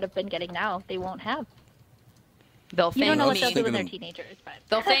that they would have been getting now, they won't have. They'll you don't know what me they'll do when they're teenagers, but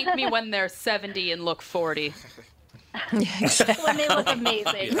they'll thank me when they're 70 and look 40. When they look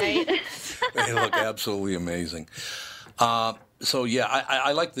amazing, right? They look absolutely amazing. So,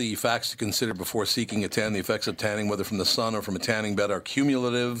 I like the facts to consider before seeking a tan. The effects of tanning, whether from the sun or from a tanning bed, are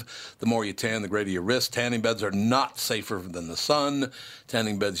cumulative. The more you tan, the greater your risk. Tanning beds are not safer than the sun.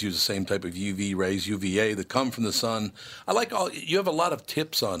 Tanning beds use the same type of UV rays, UVA, that come from the sun. You have a lot of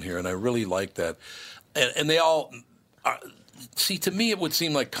tips on here, and I really like that. And they all are... See, to me, it would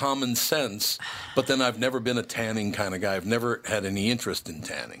seem like common sense, but then I've never been a tanning kind of guy. I've never had any interest in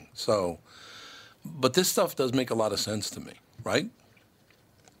tanning. So, but this stuff does make a lot of sense to me, right?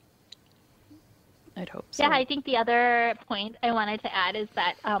 I'd hope so. Yeah, I think the other point I wanted to add is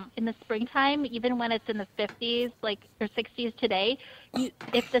that in the springtime, even when it's in the 50s, or 60s today,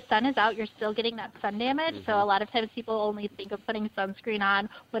 if the sun is out, you're still getting that sun damage. So a lot of times people only think of putting sunscreen on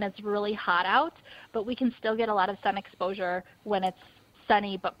when it's really hot out, but we can still get a lot of sun exposure when it's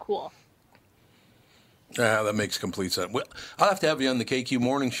sunny but cool. Yeah, that makes complete sense. Well, I'll have to have you on the KQ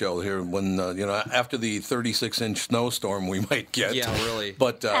Morning Show here when, after the 36-inch snowstorm we might get. Yeah, really.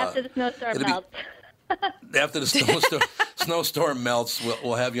 But after the snowstorm melts. After the snowstorm melts,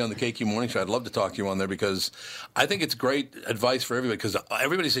 we'll have you on the KQ Morning Show. I'd love to talk to you on there because I think it's great advice for everybody because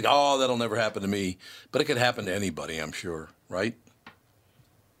everybody's saying, that'll never happen to me. But it could happen to anybody, I'm sure, right?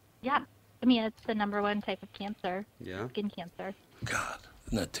 Yeah. It's the number one type of cancer. Yeah. Skin cancer. God.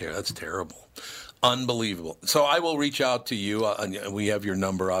 That's terrible. Unbelievable. So I will reach out to you. We have your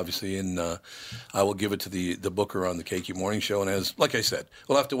number, obviously, and I will give it to the booker on the KQ Morning Show. And like I said,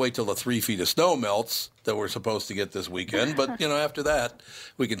 we'll have to wait till the 3 feet of snow melts that we're supposed to get this weekend. But, after that,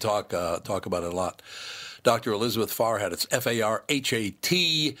 we can talk about it a lot. Dr. Elizabeth Farhat, it's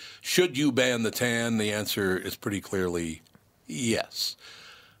Farhat. Should you ban the tan? The answer is pretty clearly yes.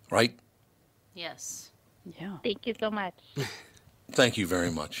 Right? Yes. Yeah. Thank you so much. Thank you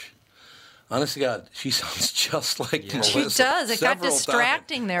very much. Honest to God, she sounds just like Melissa. She does. It got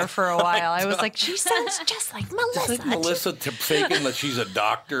distracting there for a while. I was like, she sounds just like Melissa. Like Melissa faking that she's a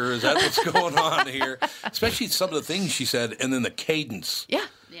doctor. Is that what's going on here? Especially some of the things she said, and then the cadence,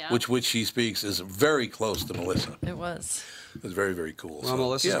 which she speaks, is very close to Melissa. It was. It was very, very cool. Well,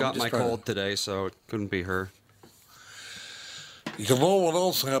 Melissa's got my cold today, so it couldn't be her. You know what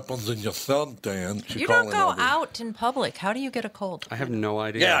else happens in your son, Dan? You don't go out in public. How do you get a cold? I have no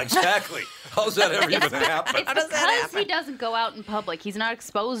idea. Yeah, exactly. How's that ever even happen? How does that happen? He doesn't go out in public. He's not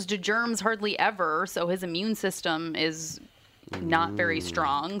exposed to germs hardly ever, so his immune system is not very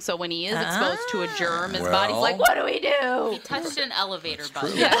strong. So when he is exposed to a germ, his body's like, what do we do? He touched an elevator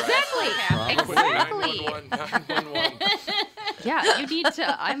button. Yeah, exactly. Exactly. 911. Yeah, you need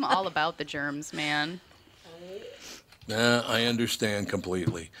to. I'm all about the germs, man. I understand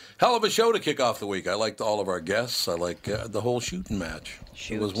completely. Hell of a show to kick off the week. I liked all of our guests. I like the whole shooting match.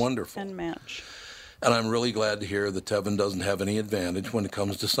 It was wonderful. And match. And I'm really glad to hear that Tevin doesn't have any advantage when it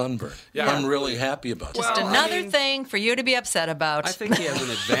comes to sunburn. Yeah. I'm really happy about that. Just another thing for you to be upset about. I think he has an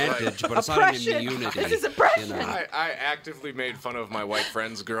advantage, but it's not an immunity. This is oppression. I actively made fun of my white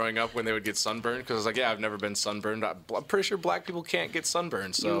friends growing up when they would get sunburned because I was like, I've never been sunburned. I'm pretty sure black people can't get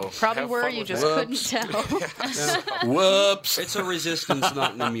sunburned. So you probably were. You just couldn't tell. Whoops. It's a resistance,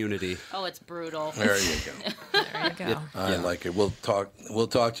 not an immunity. Oh, it's brutal. There you go. There you go. I like it. We'll talk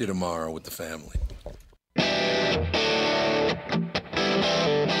to you tomorrow with the family.